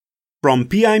From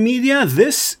PI Media,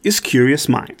 this is Curious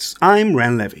Minds. I'm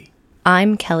Ran Levy.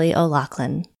 I'm Kelly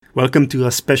O'Loughlin. Welcome to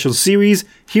a special series,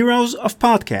 Heroes of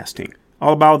Podcasting,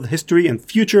 all about the history and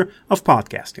future of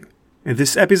podcasting. In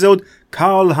this episode,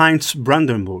 Karl-Heinz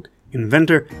Brandenburg,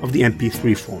 inventor of the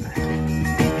MP3 format.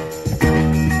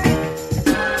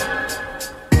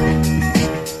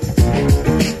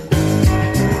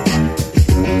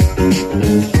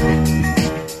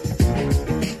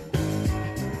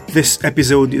 This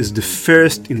episode is the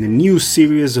first in the new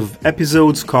series of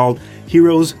episodes called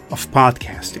Heroes of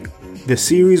Podcasting. This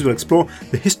series will explore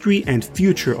the history and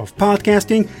future of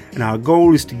podcasting, and our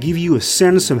goal is to give you a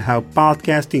sense of how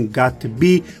podcasting got to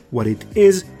be what it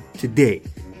is today.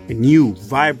 A new,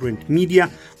 vibrant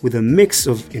media with a mix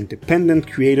of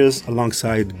independent creators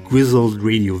alongside grizzled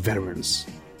radio veterans.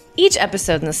 Each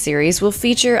episode in the series will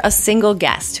feature a single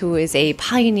guest who is a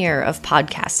pioneer of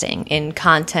podcasting in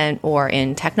content or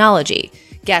in technology.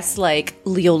 Guests like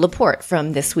Leo Laporte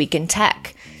from This Week in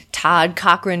Tech, Todd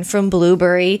Cochran from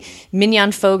Blueberry,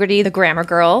 Mignon Fogarty, the Grammar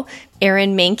Girl,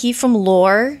 Aaron Mahnke from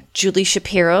Lore, Julie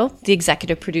Shapiro, the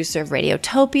executive producer of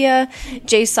Radiotopia,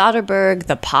 Jay Soderberg,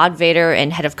 the Podvader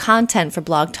and head of content for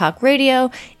Blog Talk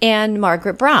Radio, and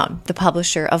Margaret Brown, the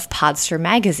publisher of Podster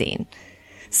magazine.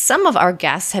 Some of our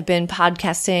guests have been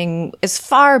podcasting as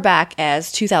far back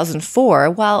as 2004,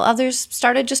 while others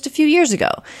started just a few years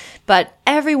ago. But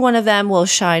every one of them will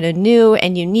shine a new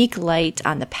and unique light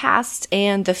on the past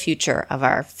and the future of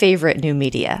our favorite new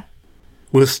media.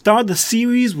 We'll start the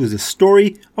series with the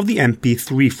story of the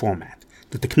MP3 format,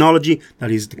 the technology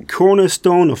that is the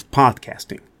cornerstone of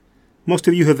podcasting. Most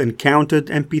of you have encountered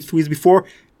MP3s before.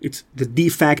 It's the de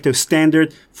facto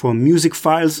standard for music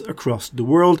files across the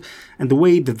world, and the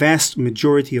way the vast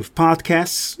majority of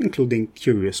podcasts, including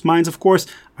Curious Minds of course,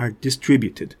 are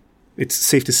distributed. It's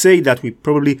safe to say that we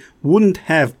probably wouldn't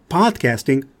have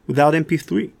podcasting without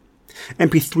MP3.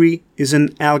 MP3 is an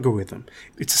algorithm.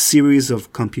 It's a series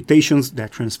of computations that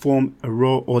transform a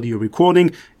raw audio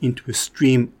recording into a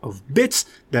stream of bits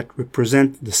that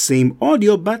represent the same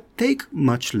audio but take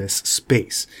much less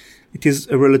space. It is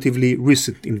a relatively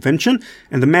recent invention,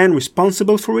 and the man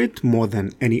responsible for it, more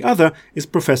than any other, is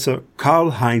Professor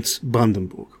Karl-Heinz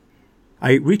Brandenburg.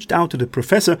 I reached out to the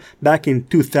professor back in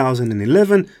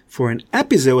 2011 for an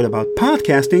episode about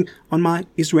podcasting on my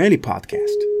Israeli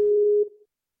podcast.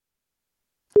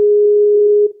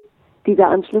 Dieser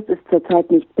Anschluss ist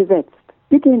zurzeit nicht besetzt.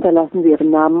 Bitte hinterlassen Sie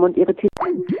Ihren Namen und Ihre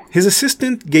His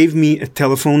assistant gave me a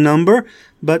telephone number,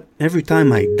 but every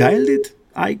time I dialed it,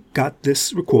 I got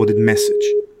this recorded message.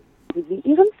 Geben Sie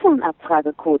Ihren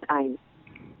Fernabfragecode ein.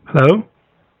 Hello?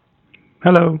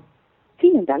 Hello?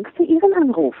 Vielen Dank für Ihren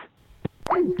Anruf.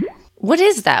 What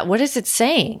is that? What is it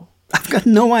saying? I've got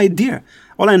no idea.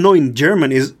 All I know in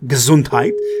German is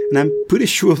Gesundheit, and I'm pretty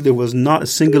sure there was not a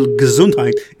single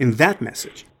Gesundheit in that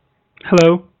message.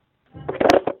 Hello?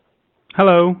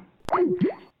 Hello?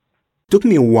 Took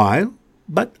me a while,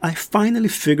 but I finally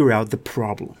figured out the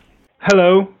problem.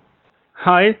 Hello?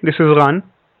 Hi, this is Ran.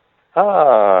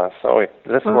 So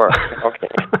this works. Okay.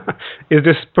 Is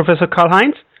this Professor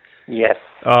Karl-Heinz? Yes.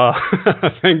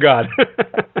 Thank God.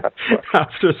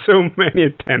 After so many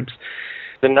attempts.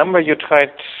 The number you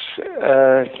tried,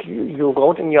 you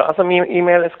wrote in your other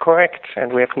email is correct,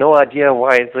 and we have no idea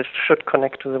why this should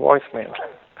connect to the voicemail.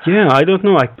 Yeah, I don't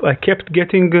know. I kept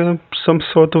getting some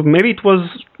sort of... Maybe it was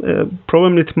a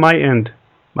problem at my end.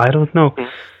 I don't know.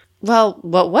 Well,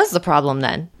 what was the problem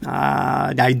then?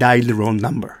 I dialed the wrong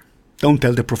number. Don't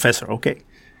tell the professor, okay?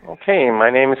 Okay, my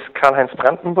name is Karl-Heinz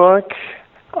Brandenburg.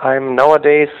 I'm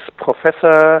nowadays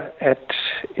professor at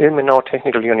Ilmenau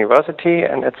Technical University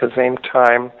and at the same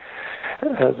time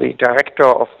the director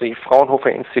of the Fraunhofer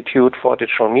Institute for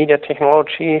Digital Media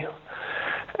Technology.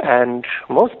 And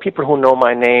most people who know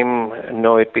my name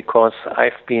know it because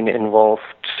I've been involved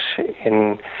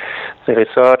in the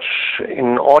research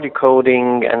in audio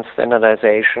coding and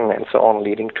standardization and so on,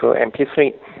 leading to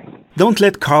MP3. Don't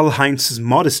let Karl-Heinz's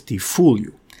modesty fool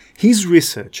you. His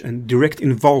research and direct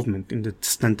involvement in the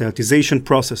standardization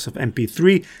process of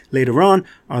MP3 later on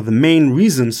are the main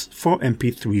reasons for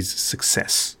MP3's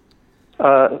success.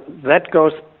 That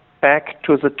goes back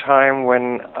to the time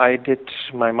when I did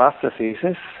my master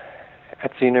thesis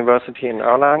at the university in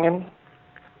Erlangen,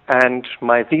 and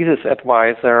my thesis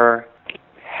advisor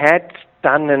had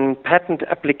done a patent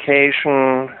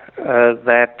application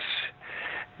that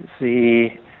the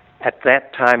at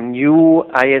that time new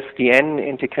ISDN,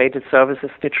 Integrated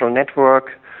Services Digital Network,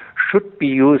 should be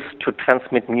used to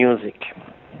transmit music.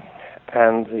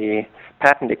 And the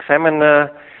patent examiner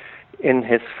in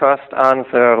his first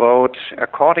answer wrote,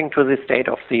 according to the state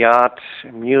of the art,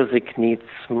 music needs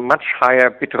much higher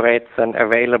bit rates than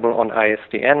available on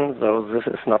ISDN, so this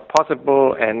is not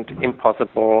possible, and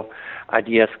impossible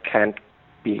ideas can't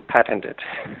be patented.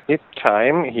 This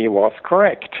time he was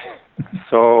correct.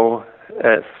 So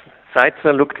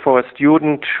Seitzer looked for a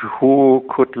student who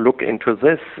could look into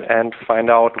this and find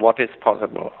out what is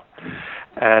possible.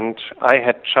 And I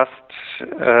had just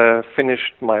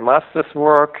finished my master's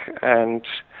work and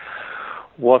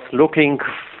was looking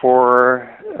for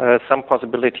some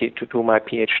possibility to do my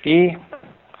PhD.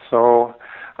 So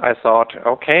I thought,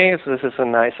 okay, this is a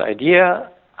nice idea.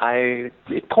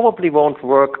 It probably won't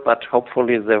work, but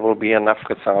hopefully there will be enough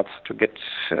results to get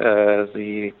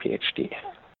the PhD.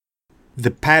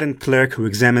 The patent clerk who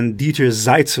examined Dieter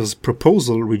Seitzer's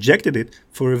proposal rejected it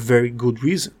for a very good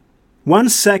reason. 1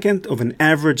 second of an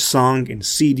average song in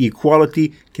CD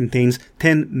quality contains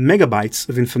 10 megabytes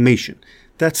of information.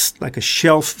 That's like a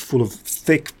shelf full of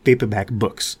thick paperback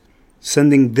books.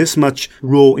 Sending this much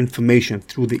raw information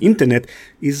through the internet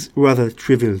is rather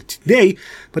trivial today,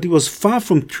 but it was far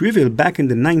from trivial back in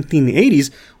the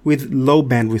 1980s with low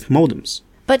bandwidth modems.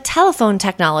 But telephone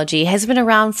technology has been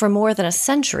around for more than a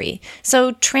century,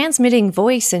 so transmitting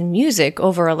voice and music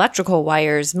over electrical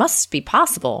wires must be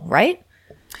possible, right?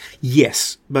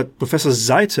 Yes, but Professor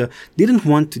Seitzer didn't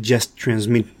want to just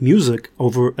transmit music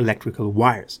over electrical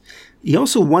wires. He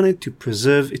also wanted to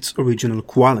preserve its original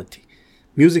quality.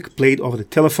 Music played over the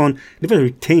telephone never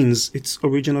retains its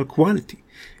original quality.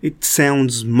 It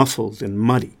sounds muffled and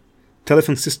muddy.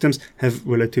 Telephone systems have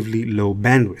relatively low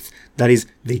bandwidth. That is,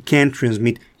 they can't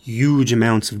transmit huge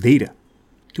amounts of data.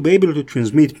 To be able to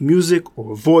transmit music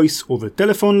or voice over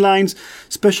telephone lines,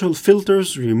 special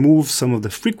filters remove some of the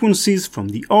frequencies from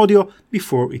the audio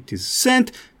before it is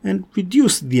sent and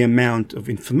reduce the amount of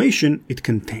information it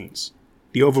contains.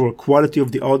 The overall quality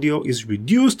of the audio is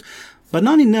reduced, but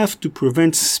not enough to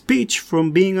prevent speech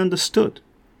from being understood.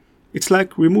 It's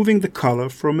like removing the color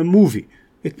from a movie.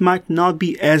 It might not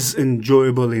be as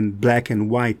enjoyable in black and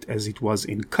white as it was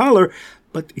in color,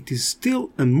 but it is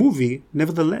still a movie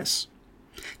nevertheless.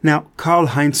 Now,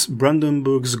 Karl-Heinz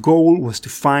Brandenburg's goal was to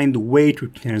find a way to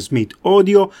transmit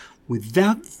audio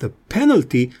without the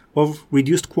penalty of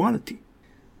reduced quality.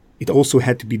 It also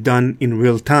had to be done in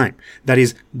real time. That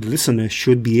is, the listener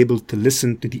should be able to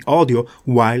listen to the audio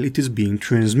while it is being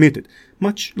transmitted,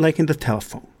 much like in the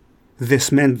telephone.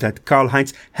 This meant that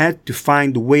Karl-Heinz had to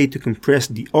find a way to compress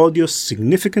the audio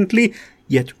significantly,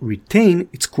 yet retain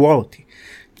its quality.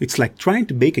 It's like trying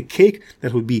to bake a cake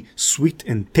that would be sweet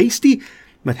and tasty,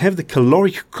 but have the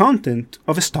caloric content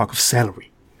of a stalk of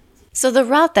celery. So the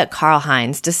route that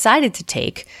Karl-Heinz decided to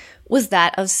take was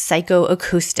that of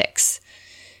psychoacoustics.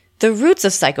 The roots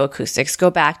of psychoacoustics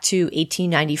go back to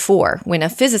 1894, when a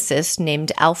physicist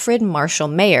named Alfred Marshall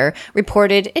Mayer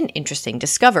reported an interesting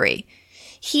discovery.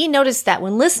 He noticed that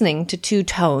when listening to two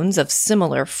tones of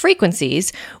similar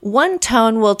frequencies, one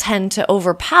tone will tend to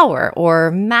overpower or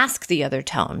mask the other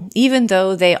tone, even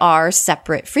though they are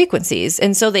separate frequencies,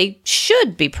 and so they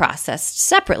should be processed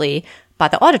separately by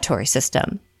the auditory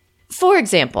system. For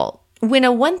example, when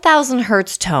a 1000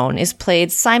 Hz tone is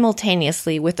played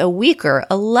simultaneously with a weaker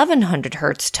 1100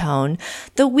 Hz tone,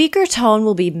 the weaker tone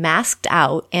will be masked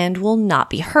out and will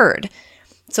not be heard.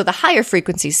 So the higher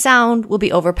frequency sound will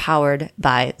be overpowered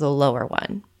by the lower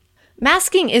one.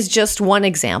 Masking is just one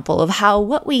example of how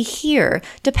what we hear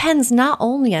depends not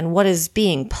only on what is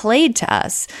being played to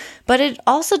us, but it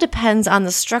also depends on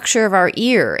the structure of our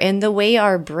ear and the way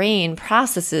our brain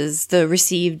processes the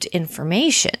received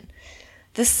information.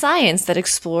 The science that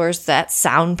explores that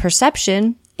sound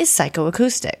perception is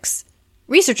psychoacoustics.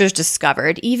 Researchers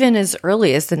discovered, even as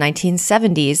early as the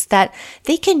 1970s, that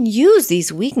they can use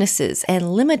these weaknesses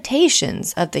and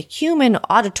limitations of the human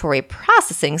auditory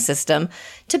processing system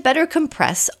to better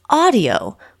compress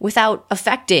audio without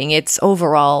affecting its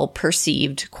overall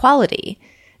perceived quality.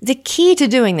 The key to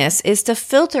doing this is to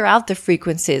filter out the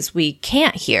frequencies we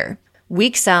can't hear.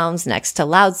 Weak sounds next to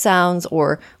loud sounds,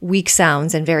 or weak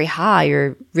sounds and very high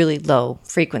or really low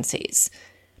frequencies.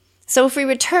 So if we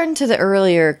return to the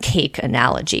earlier cake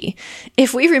analogy,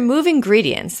 if we remove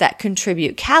ingredients that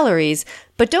contribute calories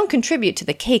but don't contribute to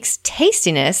the cake's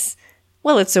tastiness,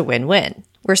 well, it's a win-win.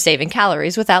 We're saving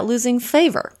calories without losing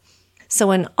flavor.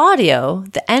 So in audio,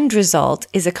 the end result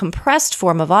is a compressed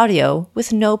form of audio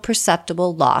with no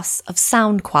perceptible loss of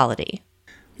sound quality.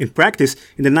 In practice,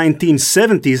 in the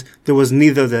 1970s, there was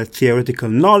neither the theoretical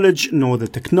knowledge nor the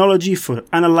technology for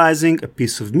analyzing a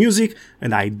piece of music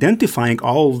and identifying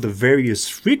all the various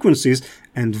frequencies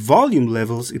and volume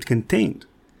levels it contained.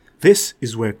 This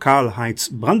is where Karl-Heinz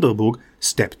Brandenburg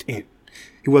stepped in.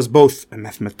 He was both a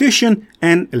mathematician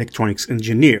and electronics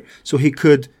engineer, so he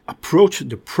could approach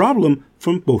the problem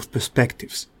from both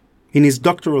perspectives. In his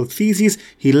doctoral thesis,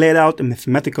 he laid out a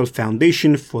mathematical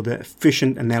foundation for the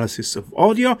efficient analysis of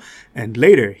audio, and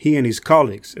later he and his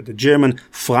colleagues at the German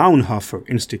Fraunhofer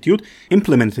Institute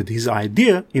implemented his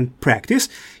idea in practice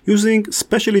using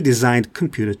specially designed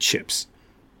computer chips.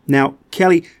 Now,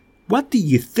 Kelly, what do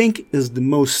you think is the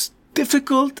most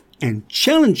difficult and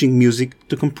challenging music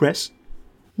to compress?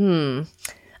 I'm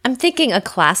thinking a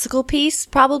classical piece,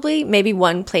 probably, maybe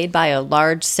one played by a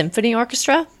large symphony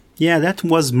orchestra. Yeah, that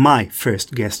was my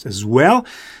first guess as well,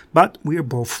 but we're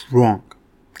both wrong.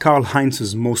 Karl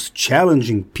Heinz's most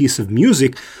challenging piece of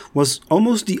music was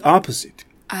almost the opposite.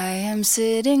 I am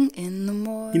sitting in the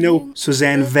morning. You know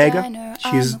Suzanne Vega?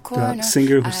 She's the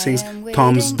singer who sings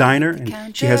Tom's Diner,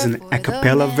 and she has an a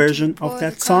cappella version of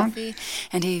that song.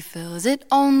 And he fills it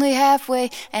only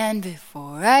halfway, and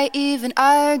before I even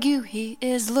argue, he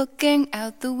is looking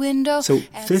out the window. So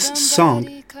this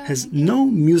song has no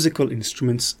musical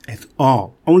instruments at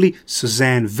all, only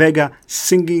Suzanne Vega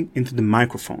singing into the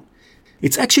microphone.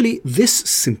 It's actually this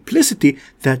simplicity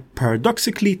that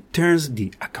paradoxically turns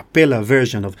the a cappella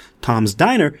version of Tom's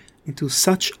Diner into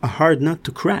such a hard nut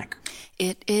to crack.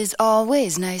 It is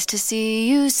always nice to see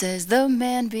you, says the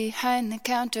man behind the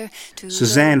counter.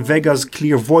 Suzanne Vega's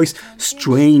clear voice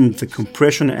strained the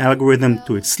compression algorithm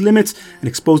to its limits and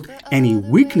exposed any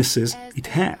weaknesses it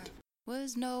had.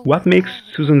 What makes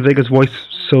Suzanne Vega's voice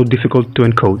so difficult to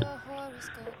encode?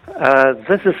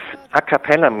 This is a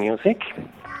cappella music.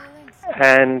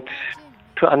 And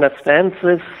to understand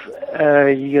this,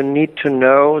 you need to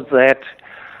know that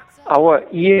our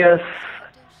ears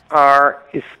are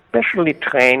especially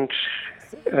trained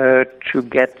to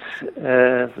get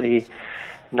the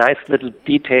nice little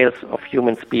details of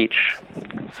human speech.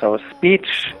 So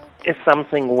speech is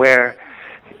something where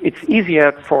it's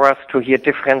easier for us to hear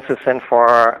differences than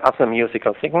for other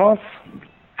musical signals.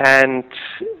 And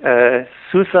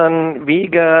Suzanne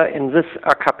Vega in this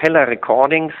a cappella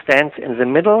recording stands in the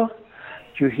middle.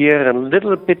 You hear a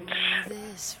little bit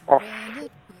of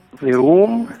the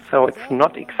room, so it's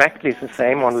not exactly the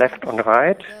same on left and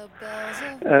right,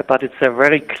 but it's a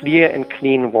very clear and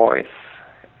clean voice.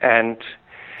 And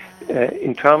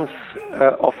in terms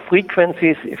of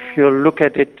frequencies, if you look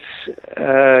at it,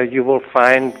 you will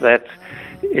find that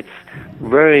it's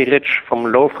very rich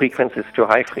from low frequencies to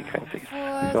high frequencies.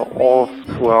 So all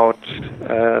throughout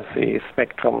the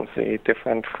spectrum, the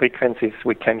different frequencies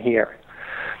we can hear.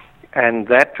 And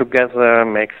that together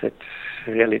makes it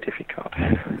really difficult.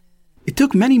 It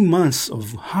took many months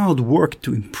of hard work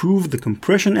to improve the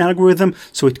compression algorithm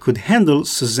so it could handle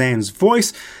Suzanne's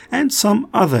voice and some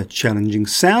other challenging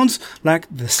sounds, like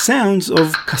the sounds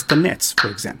of castanets, for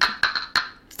example.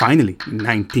 Finally, in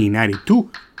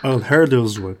 1992, all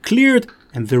hurdles were cleared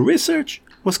and the research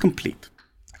was complete.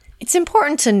 It's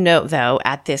important to note, though,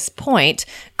 at this point,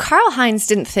 Karl Heinz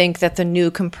didn't think that the new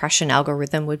compression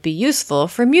algorithm would be useful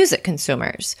for music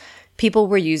consumers. People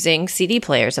were using CD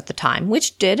players at the time,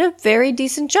 which did a very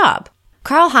decent job.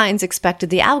 Karl Heinz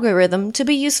expected the algorithm to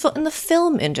be useful in the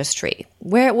film industry,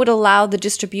 where it would allow the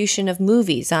distribution of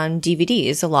movies on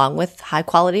DVDs along with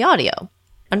high-quality audio.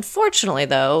 Unfortunately,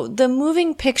 though, the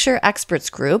Moving Picture Experts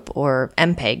Group, or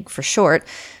MPEG for short,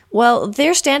 well,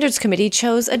 their standards committee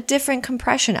chose a different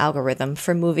compression algorithm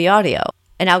for movie audio,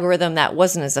 an algorithm that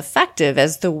wasn't as effective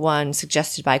as the one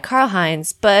suggested by Karl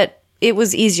Heinz, but it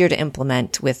was easier to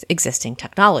implement with existing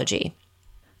technology.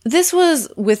 This was,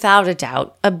 without a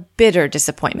doubt, a bitter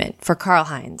disappointment for Karl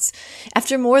Heinz.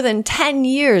 After more than 10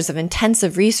 years of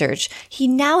intensive research, he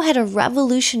now had a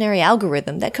revolutionary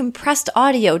algorithm that compressed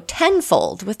audio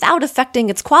tenfold without affecting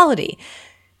its quality.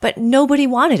 But nobody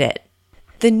wanted it.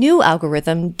 The new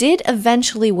algorithm did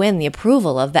eventually win the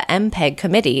approval of the MPEG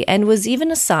committee and was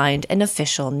even assigned an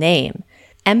official name,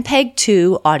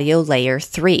 MPEG-2 Audio Layer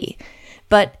 3.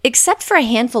 But except for a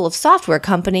handful of software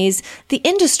companies, the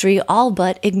industry all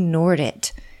but ignored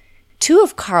it. Two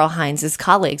of Karl Heinz's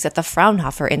colleagues at the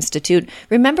Fraunhofer Institute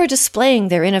remember displaying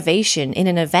their innovation in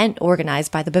an event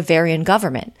organized by the Bavarian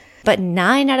government. But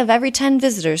 9 out of every 10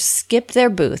 visitors skipped their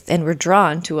booth and were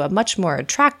drawn to a much more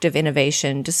attractive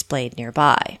innovation displayed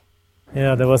nearby.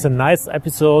 Yeah, there was a nice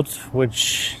episode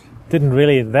which didn't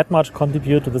really that much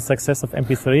contribute to the success of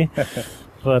MP3.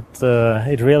 But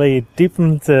it really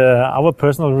deepened our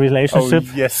personal relationship.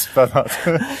 Oh, yes, Bernhard.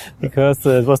 Because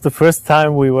it was the first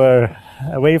time we were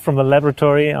away from the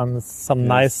laboratory on some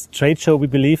nice trade show, we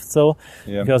believed so.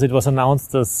 Yeah. Because it was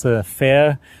announced as a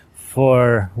fair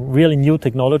for really new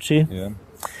technology. Yeah.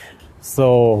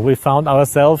 So we found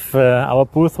ourselves, our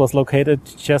booth was located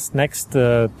just next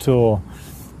to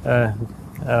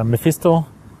Mephisto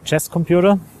chess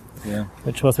computer,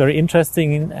 which was very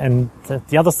interesting. And at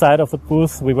the other side of the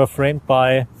booth, we were framed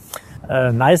by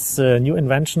a nice new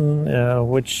invention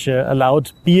which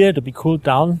allowed beer to be cooled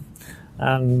down.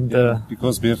 And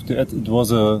because we have to add, it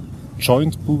was a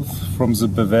joint booth from the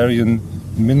Bavarian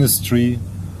Ministry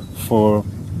for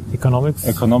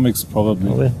Economics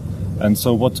probably. And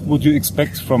so what would you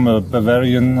expect from a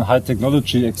Bavarian high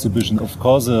technology exhibition? Of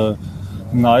course, a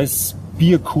nice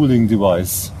beer cooling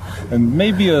device and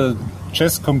maybe a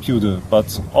chess computer,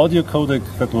 but audio codec,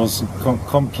 that was a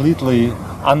completely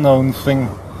unknown thing.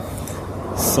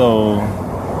 So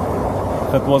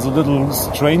that was a little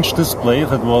strange display.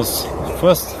 That was the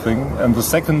first thing. And the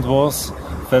second was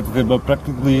that there were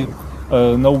practically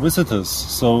no visitors.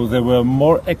 So there were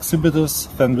more exhibitors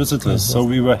than visitors. So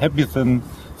we were happy then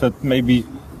that maybe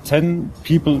 10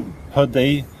 people per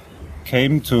day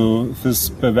came to this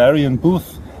Bavarian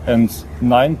booth, and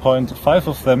 9.5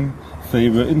 of them, they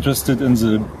were interested in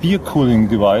the beer cooling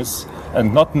device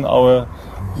and not in our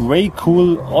way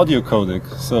cool audio codec.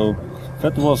 So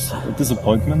that was a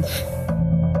disappointment.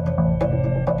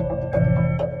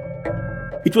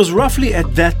 It was roughly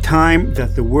at that time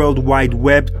that the World Wide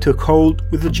Web took hold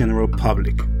with the general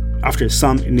public. After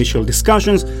some initial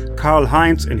discussions,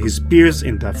 Karl-Heinz and his peers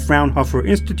in the Fraunhofer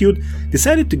Institute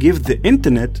decided to give the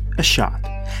internet a shot.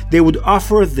 They would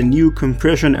offer the new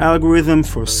compression algorithm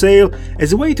for sale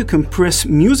as a way to compress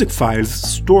music files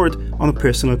stored on a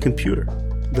personal computer.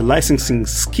 The licensing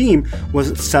scheme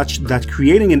was such that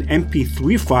creating an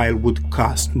MP3 file would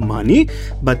cost money,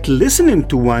 but listening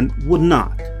to one would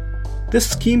not. This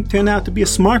scheme turned out to be a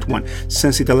smart one,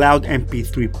 since it allowed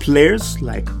MP3 players,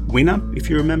 like Winamp, if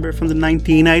you remember from the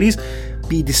 1990s,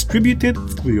 be distributed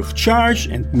free of charge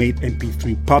and made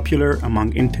MP3 popular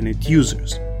among internet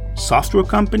users. Software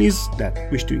companies that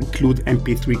wish to include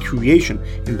MP3 creation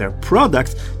in their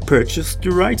products purchased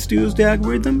the rights to use the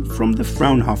algorithm from the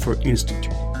Fraunhofer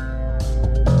Institute.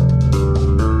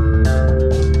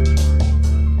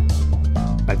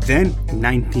 But then, in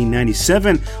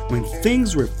 1997, when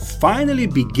things were finally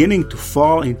beginning to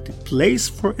fall into place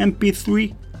for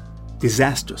MP3,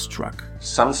 disaster struck.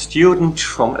 Some student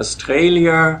from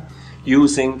Australia,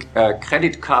 using a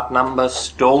credit card number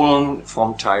stolen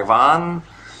from Taiwan,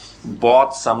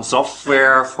 bought some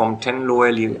software from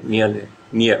Tenlohe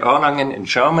near Erlangen in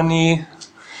Germany,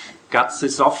 got the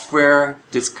software,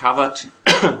 discovered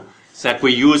that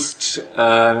we used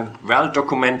a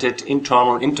well-documented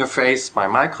internal interface by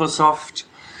Microsoft,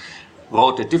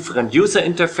 wrote a different user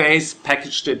interface,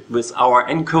 packaged it with our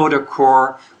encoder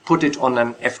core, put it on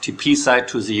an FTP site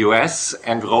to the US,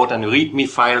 and wrote a README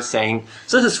file saying,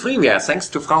 "This is freeware, thanks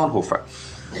to Fraunhofer."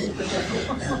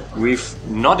 We've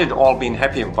not at all been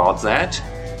happy about that.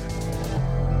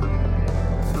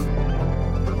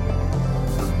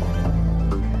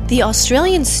 The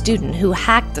Australian student who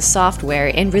hacked the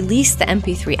software and released the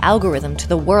MP3 algorithm to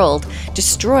the world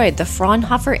destroyed the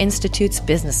Fraunhofer Institute's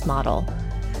business model.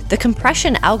 The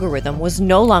compression algorithm was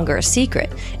no longer a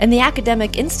secret, and the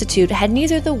academic institute had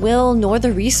neither the will nor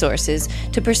the resources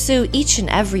to pursue each and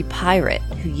every pirate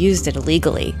who used it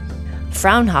illegally.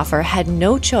 Fraunhofer had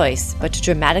no choice but to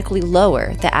dramatically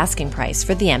lower the asking price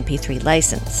for the MP3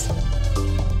 license.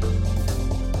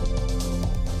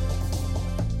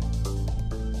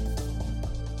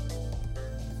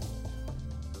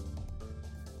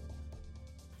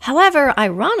 However,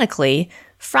 ironically,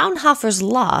 Fraunhofer's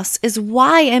loss is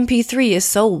why MP3 is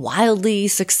so wildly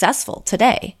successful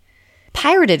today.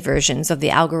 Pirated versions of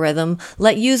the algorithm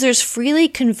let users freely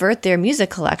convert their music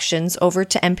collections over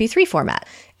to MP3 format,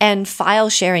 and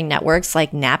file-sharing networks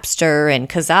like Napster and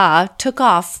Kazaa took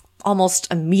off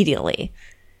almost immediately.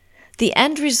 The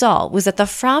end result was that the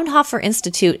Fraunhofer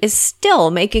Institute is still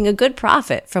making a good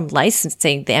profit from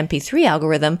licensing the MP3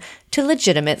 algorithm to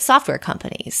legitimate software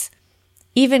companies.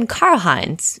 Even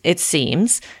Karl-Heinz, it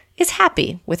seems, is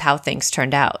happy with how things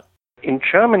turned out. In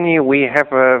Germany, we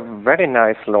have a very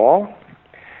nice law.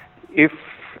 If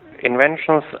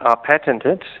inventions are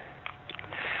patented,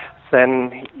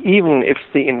 then even if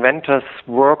the inventors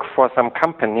work for some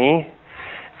company,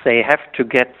 they have to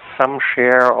get some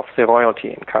share of the royalty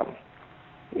income.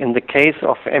 In the case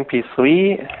of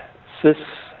MP3, this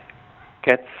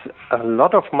gets a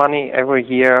lot of money every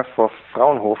year for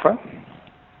Fraunhofer.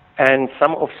 And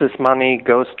some of this money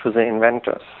goes to the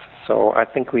inventors. So I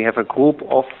think we have a group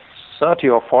of 30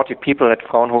 or 40 people at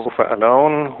Fraunhofer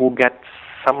alone who get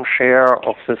some share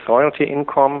of this royalty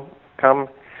income.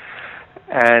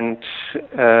 And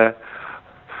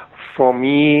for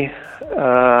me,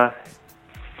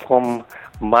 from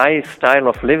my style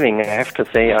of living, I have to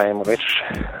say I am rich.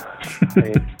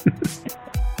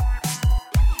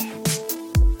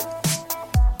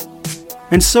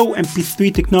 And so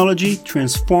MP3 technology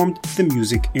transformed the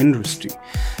music industry.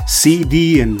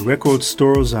 CD and record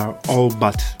stores are all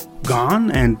but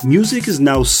gone, and music is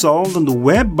now sold on the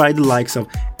web by the likes of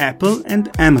Apple and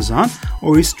Amazon,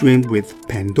 or is streamed with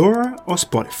Pandora or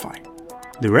Spotify.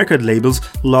 The record labels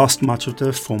lost much of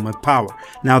their former power,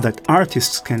 now that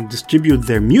artists can distribute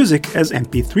their music as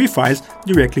MP3 files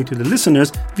directly to the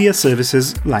listeners via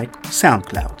services like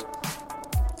SoundCloud.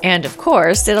 And of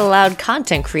course, it allowed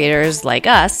content creators like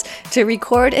us to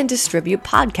record and distribute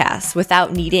podcasts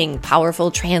without needing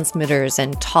powerful transmitters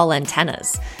and tall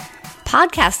antennas.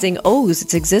 Podcasting owes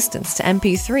its existence to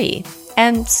MP3,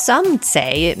 and some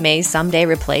say it may someday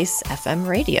replace FM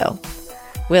radio.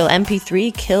 Will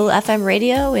MP3 kill FM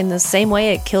radio in the same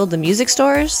way it killed the music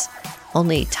stores?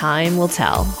 Only time will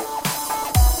tell.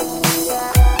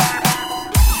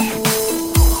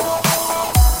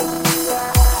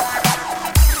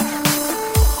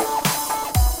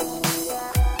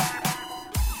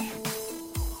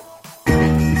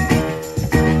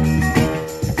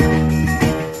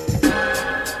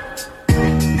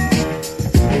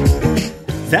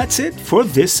 That's it for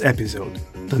this episode.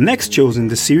 The next shows in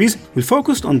the series will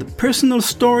focus on the personal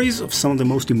stories of some of the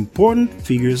most important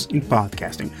figures in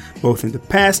podcasting, both in the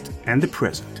past and the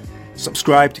present.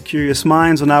 Subscribe to Curious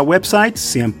Minds on our website,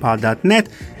 cmpod.net,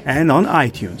 and on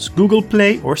iTunes, Google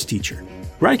Play, or Stitcher.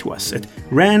 Write to us at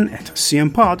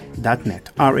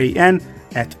ran@cmpod.net,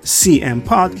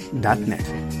 ran@cmpod.net.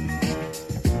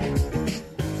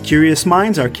 Curious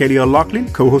Minds are Kelly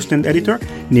O'Loughlin, co-host and editor,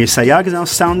 Nir Sayag is our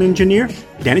sound engineer,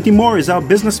 Danny Moore is our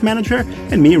business manager,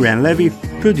 and me, Ran Levy,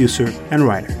 producer and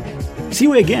writer. See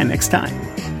you again next time.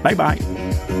 Bye-bye.